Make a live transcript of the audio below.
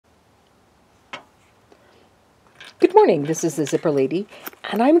Good morning, this is the Zipper Lady,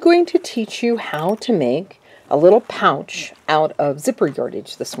 and I'm going to teach you how to make a little pouch out of zipper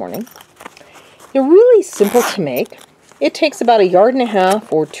yardage this morning. They're really simple to make. It takes about 1.5 yards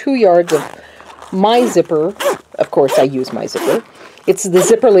or 2 yards of my zipper. Of course, I use my zipper. It's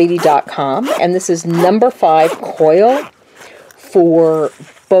thezipperlady.com, and this is number 5 coil for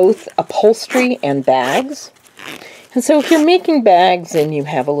both upholstery and bags. And so if you're making bags and you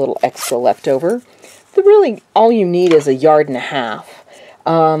have a little extra left over, really all you need is 1.5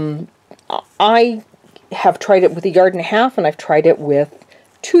 yards. I have tried it with 1.5 yards, and I've tried it with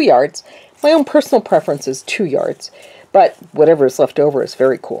 2 yards. My own personal preference is 2 yards, but whatever is left over is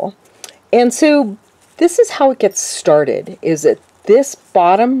very cool. And so this is how it gets started, is that this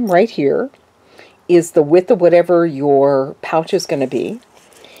bottom right here is the width of whatever your pouch is going to be.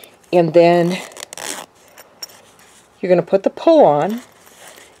 And then you're going to put the pull on,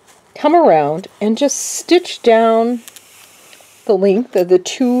 come around, and just stitch down the length of the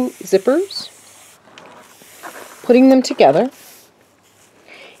 2 zippers, putting them together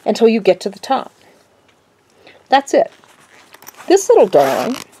until you get to the top. That's it. This little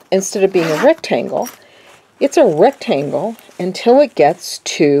darling, instead of being a rectangle, it's a rectangle until it gets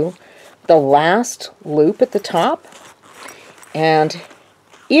to the last loop at the top. And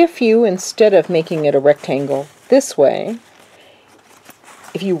if you, instead of making it a rectangle this way,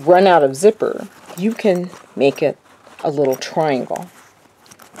 if you run out of zipper, you can make it a little triangle,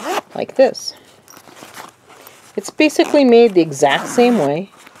 like this. It's basically made the exact same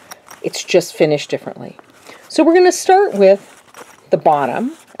way, it's just finished differently. So we're going to start with the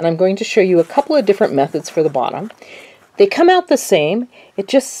bottom, and I'm going to show you a couple of different methods for the bottom. They come out the same, it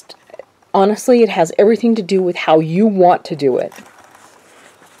just, honestly, it has everything to do with how you want to do it.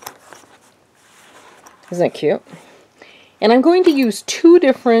 Isn't that cute? And I'm going to use 2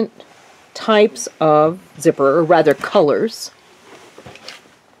 different types of zipper, or rather colors.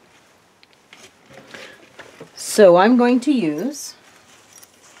 So I'm going to use,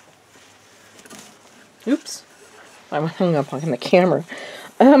 oops, I'm hung up on the camera.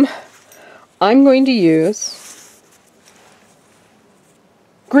 I'm going to use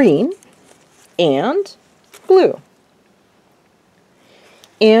green and blue.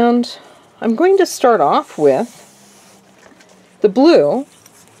 And I'm going to start off with the blue,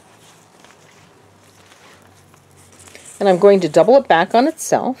 and I'm going to double it back on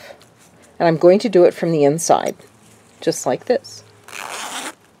itself, and I'm going to do it from the inside, just like this.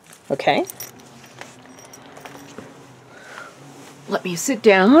 Okay? Let me sit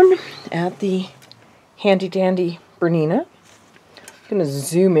down at the handy-dandy Bernina. I'm going to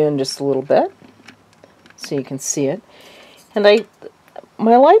zoom in just a little bit so you can see it. And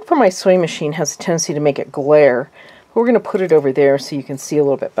my light for my sewing machine has a tendency to make it glare. We're going to put it over there so you can see a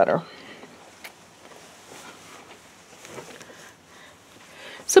little bit better.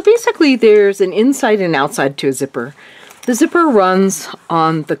 So basically there's an inside and outside to a zipper. The zipper runs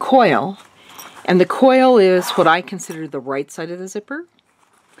on the coil, and the coil is what I consider the right side of the zipper.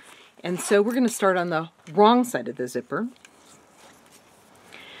 And so we're going to start on the wrong side of the zipper.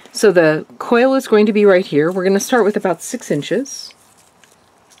 So the coil is going to be right here. We're going to start with about 6 inches.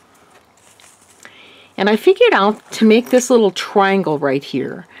 And I figured out to make this little triangle right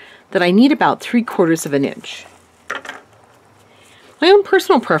here that I need about 3/4 of an inch. My own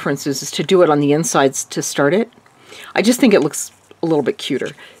personal preference is to do it on the insides to start it. I just think it looks a little bit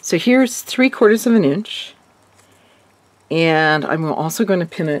cuter. So here's 3/4 of an inch. And I'm also going to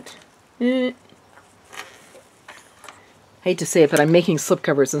pin it. I hate to say it, but I'm making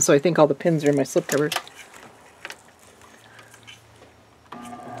slipcovers, and so I think all the pins are in my slipcovers.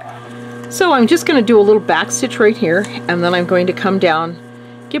 So I'm just going to do a little back stitch right here, and then I'm going to come down,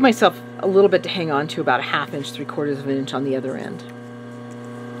 give myself a little bit to hang on to, about 1/2 inch, 3/4 of an inch on the other end.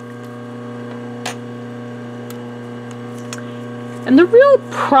 And the real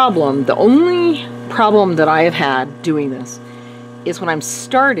problem, the only problem that I have had doing this, is when I'm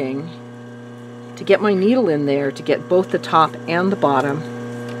starting to get my needle in there to get both the top and the bottom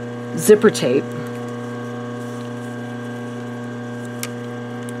zipper tape.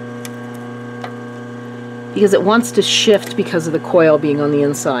 Because it wants to shift because of the coil being on the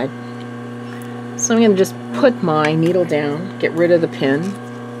inside. So I'm going to just put my needle down, get rid of the pin.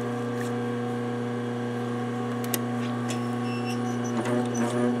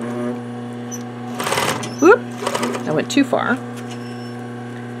 Whoop! I went too far.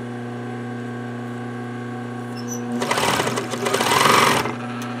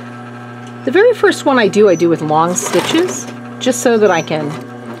 The very first one I do with long stitches, just so that I can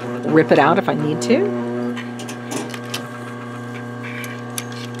rip it out if I need to.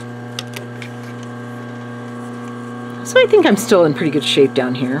 So I think I'm still in pretty good shape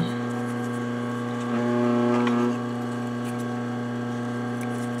down here.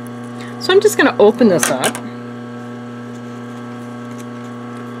 So I'm just going to open this up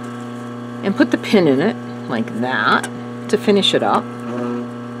and put the pin in it like that to finish it up.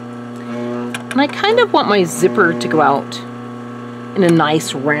 And I kind of want my zipper to go out in a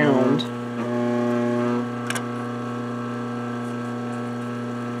nice round.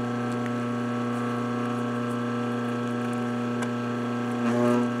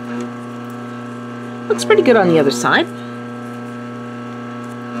 Looks pretty good on the other side.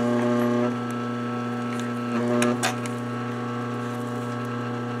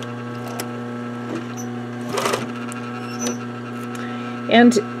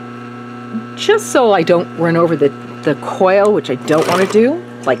 And just so I don't run over the coil, which I don't want to do,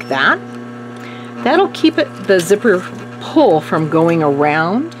 like that, that'll keep the zipper pull from going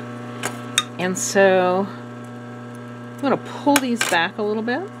around. And so I'm going to pull these back a little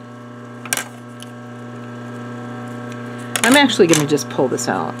bit. I'm actually going to just pull this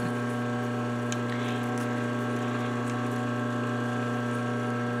out.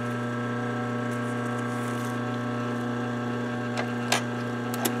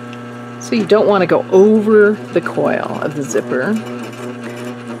 So you don't want to go over the coil of the zipper.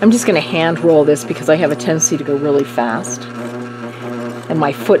 I'm just going to hand roll this because I have a tendency to go really fast. And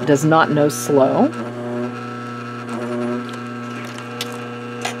my foot does not know slow.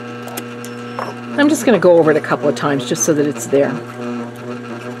 I'm just going to go over it a couple of times just so that it's there.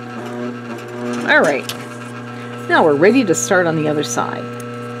 All right. Now we're ready to start on the other side.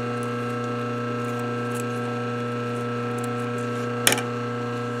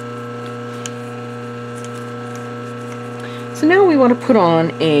 So now we want to put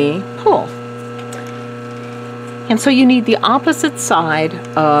on a pull. And so you need the opposite side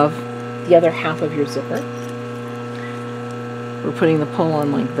of the other half of your zipper. We're putting the pull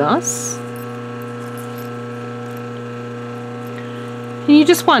on like this. And you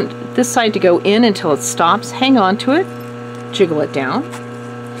just want this side to go in until it stops. Hang on to it, jiggle it down,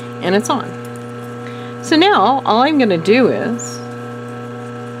 and it's on. So now all I'm going to do is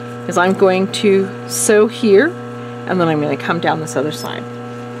I'm going to sew here, and then I'm going to come down this other side.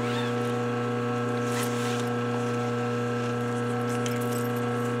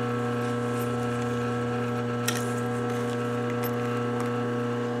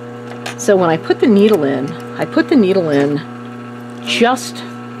 So when I put the needle in, just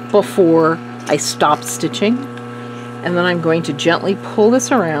before I stop stitching, and then I'm going to gently pull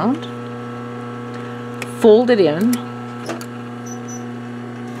this around, fold it in,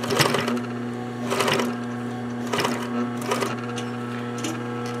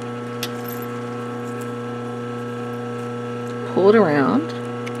 pull it around,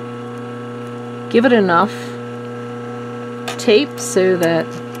 give it enough tape so that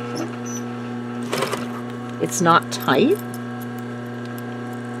it's not tight.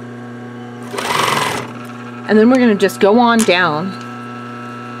 And then we're going to just go on down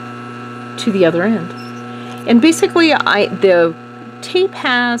to the other end. And basically the tape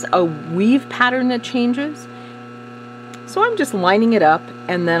has a weave pattern that changes. So I'm just lining it up,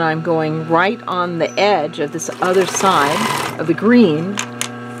 and then I'm going right on the edge of this other side of the green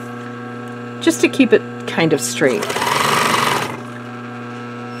just to keep it kind of straight.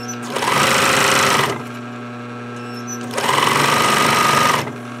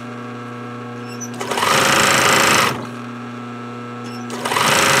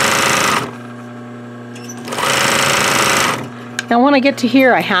 Now when I get to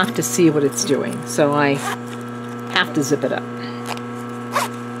here, I have to see what it's doing, so I have to zip it up.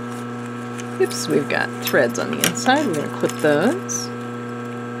 Oops, we've got threads on the inside. We're going to clip those.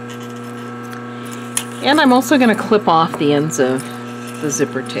 And I'm also going to clip off the ends of the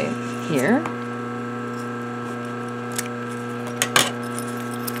zipper tape here.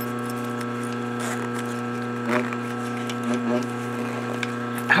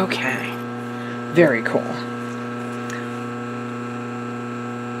 Okay, very cool.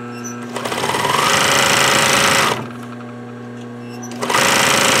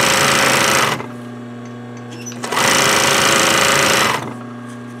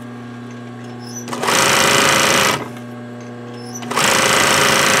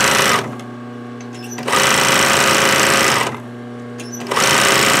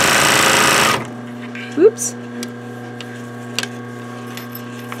 Oops.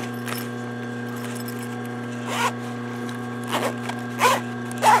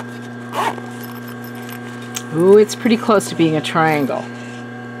 Ooh, it's pretty close to being a triangle.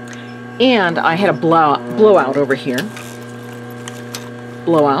 And I had a blowout over here.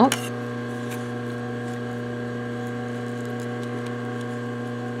 Blowout.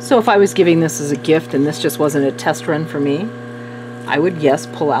 So if I was giving this as a gift and this just wasn't a test run for me, I would, yes,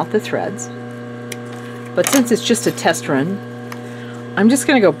 pull out the threads. But since it's just a test run, I'm just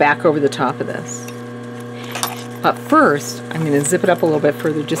going to go back over the top of this. But first, I'm going to zip it up a little bit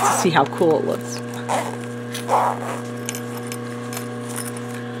further just to see how cool it looks.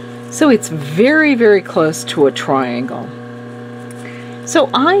 So it's very, very close to a triangle. So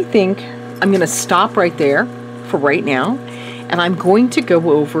I think I'm going to stop right there for right now, and I'm going to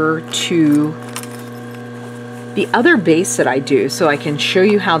go over to the other base that I do so I can show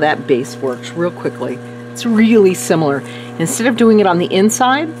you how that base works real quickly. It's really similar. Instead of doing it on the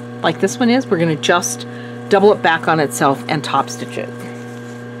inside, like this one is, we're going to just double it back on itself and top stitch it.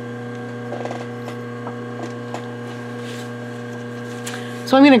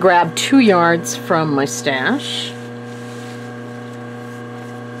 So I'm going to grab 2 yards from my stash.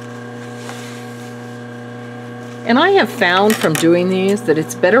 And I have found from doing these that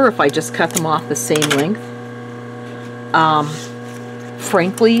it's better if I just cut them off the same length.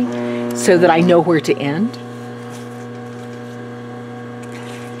 Frankly, so that I know where to end.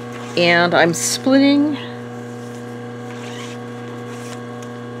 And I'm splitting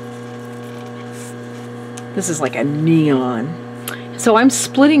this is like a neon. So I'm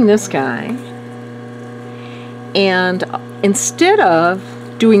splitting this guy, and instead of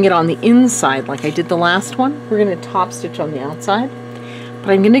doing it on the inside like I did the last one, we're going to top stitch on the outside. But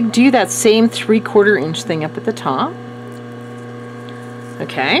I'm going to do that same 3/4 inch thing up at the top.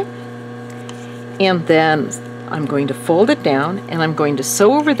 Okay, and then I'm going to fold it down, and I'm going to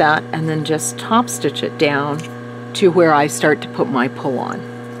sew over that and then just top stitch it down to where I start to put my pull on.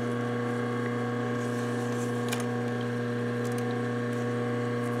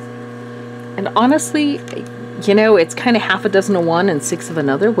 And honestly, you know, it's kind of half a dozen of one and 6 of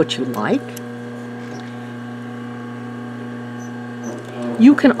another, what you like.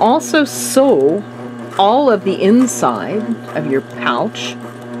 You can also sew all of the inside of your pouch,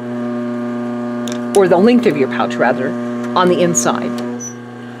 or the length of your pouch rather, on the inside.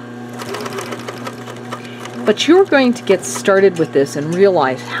 But you're going to get started with this and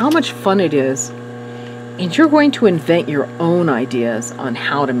realize how much fun it is, and you're going to invent your own ideas on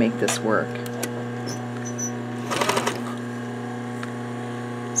how to make this work.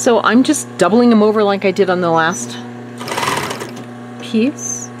 So I'm just doubling them over like I did on the last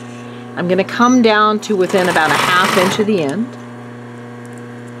piece. I'm going to come down to within about a 1/2 inch of the end.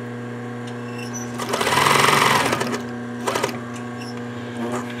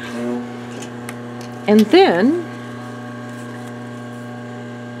 And then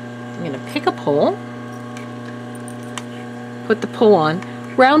I'm going to pick a pull, put the pull on,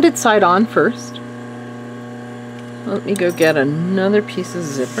 rounded side on first. Let me go get another piece of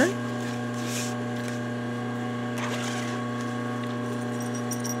zipper.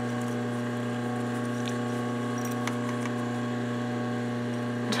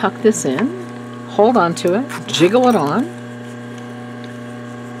 Tuck this in, hold on to it, jiggle it on.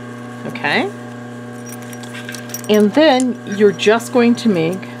 Okay. And then you're just going to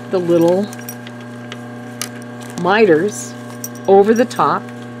make the little miters over the top,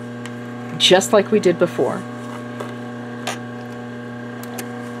 just like we did before.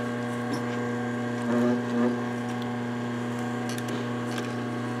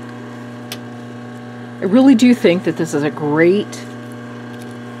 I really do think that this is a great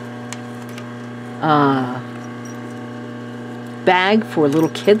bag for little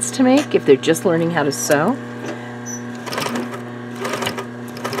kids to make if they're just learning how to sew.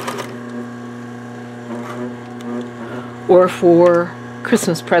 Or for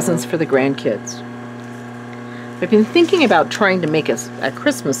Christmas presents for the grandkids. I've been thinking about trying to make a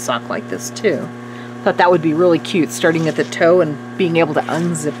Christmas sock like this too. Thought that would be really cute, starting at the toe and being able to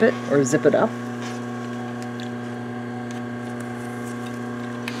unzip it or zip it up.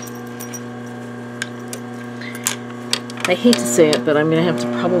 I hate to say it, but I'm going to have to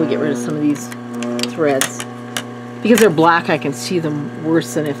probably get rid of some of these threads. Because they're black, I can see them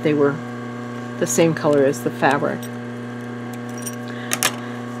worse than if they were the same color as the fabric.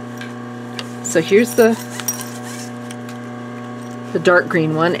 So here's the dark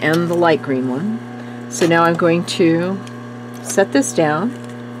green one and the light green one. So now I'm going to set this down,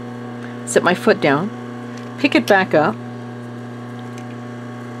 set my foot down, pick it back up,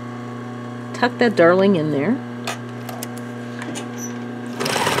 tuck that darling in there,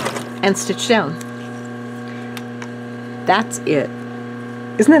 and stitch down. That's it.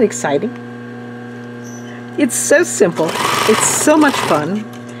 Isn't that exciting? It's so simple. It's so much fun.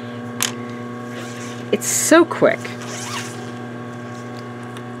 It's so quick.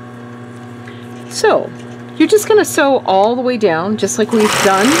 So, You're just going to sew all the way down, just like we've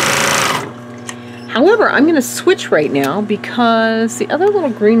done. However, I'm going to switch right now because the other little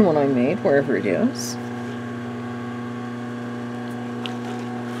green one I made, wherever it is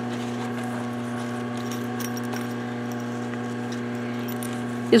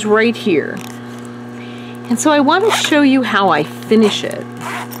right here. And so I want to show you how I finish it.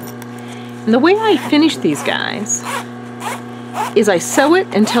 And the way I finish these guys is I sew it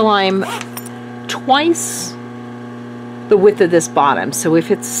until I'm twice the width of this bottom. So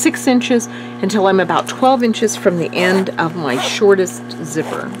if it's 6 inches, until I'm about 12 inches from the end of my shortest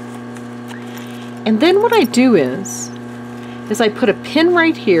zipper. And then what I do is I put a pin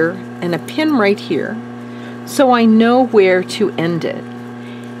right here and a pin right here so I know where to end it.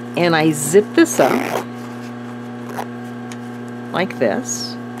 And I zip this up like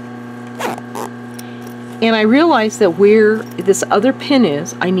this. And I realize that where this other pin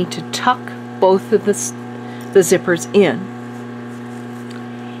is, I need to tuck both of the zippers in.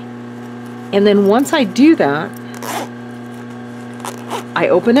 And then once I do that, I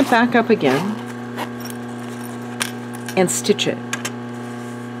open it back up again and stitch it.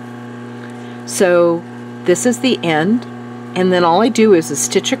 So this is the end, and then all I do is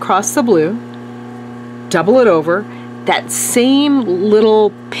stitch across the blue, double it over, that same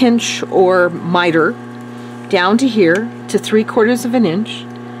little pinch or miter down to here to 3/4 of an inch,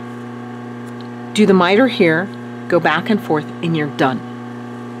 do the miter here, go back and forth, and you're done.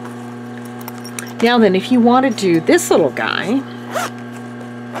 Now then, if you want to do this little guy,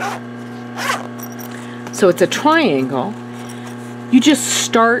 so it's a triangle, you just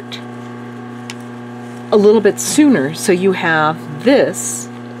start a little bit sooner so you have this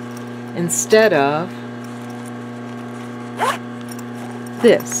instead of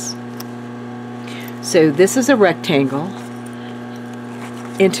this. So this is a rectangle,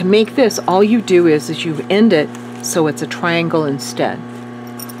 and to make this, all you do is you end it so it's a triangle instead.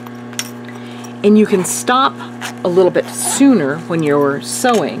 And you can stop a little bit sooner when you're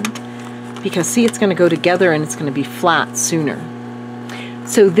sewing because see, it's going to go together and it's going to be flat sooner.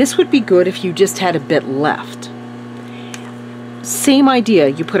 So this would be good if you just had a bit left. Same idea,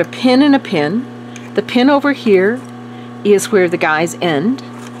 you put a pin and a pin. The pin over here is where the guys end,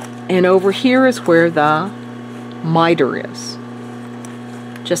 and over here is where the miter is.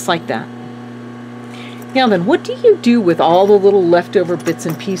 Just like that. Now then, what do you do with all the little leftover bits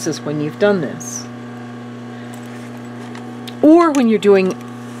and pieces when you've done this? Or when you're doing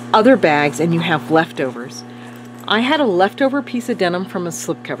other bags and you have leftovers. I had a leftover piece of denim from a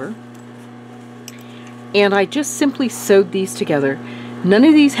slipcover, and I just simply sewed these together. None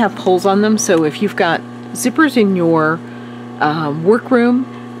of these have pulls on them, so if you've got zippers in your workroom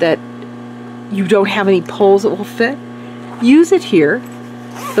that you don't have any pulls that will fit, use it here.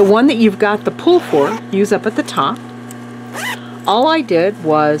 The one that you've got the pull for, use up at the top. All I did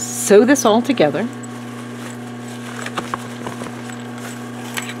was sew this all together.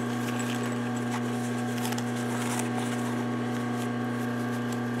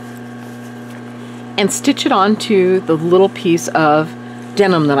 And stitch it onto the little piece of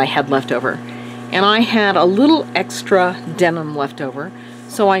denim that I had left over. And I had a little extra denim left over,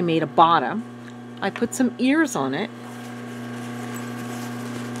 so I made a bottom. I put some ears on it.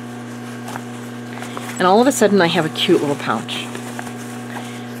 And all of a sudden I have a cute little pouch.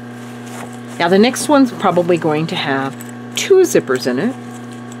 Now the next one's probably going to have 2 zippers in it.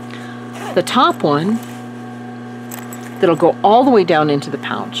 The top one that'll go all the way down into the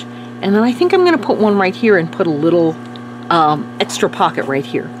pouch. And then I think I'm going to put one right here and put a little extra pocket right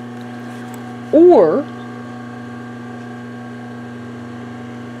here. Or,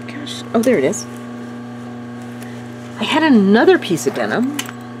 gosh, oh there it is. I had another piece of denim,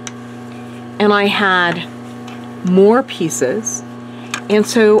 and I had more pieces, and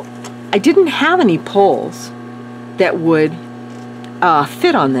so I didn't have any pulls that would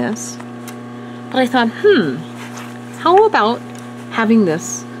fit on this, but I thought, how about having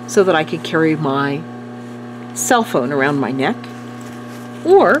this so that I could carry my cell phone around my neck,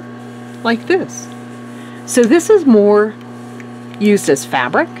 or like this. So this is more used as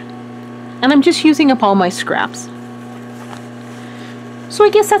fabric, and I'm just using up all my scraps. So I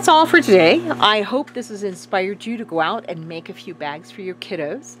guess that's all for today. I hope this has inspired you to go out and make a few bags for your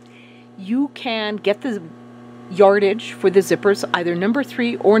kiddos. You can get the yardage for the zippers, either number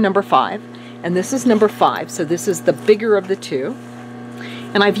 3 or number 5, and this is number 5, so this is the bigger of the two.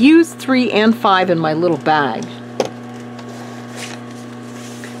 And I've used 3 and 5 in my little bag.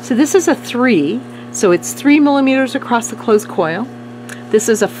 So this is a 3, so it's 3 millimeters across the closed coil. This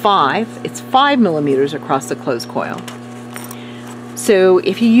is a 5, it's 5 millimeters across the closed coil. So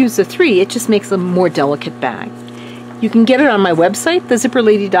if you use the 3, it just makes a more delicate bag. You can get it on my website,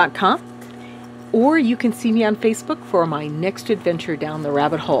 thezipperlady.com, or you can see me on Facebook for my next adventure down the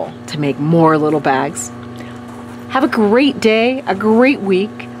rabbit hole to make more little bags. Have a great day, a great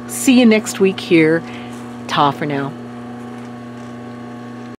week. See you next week here. Ta for now.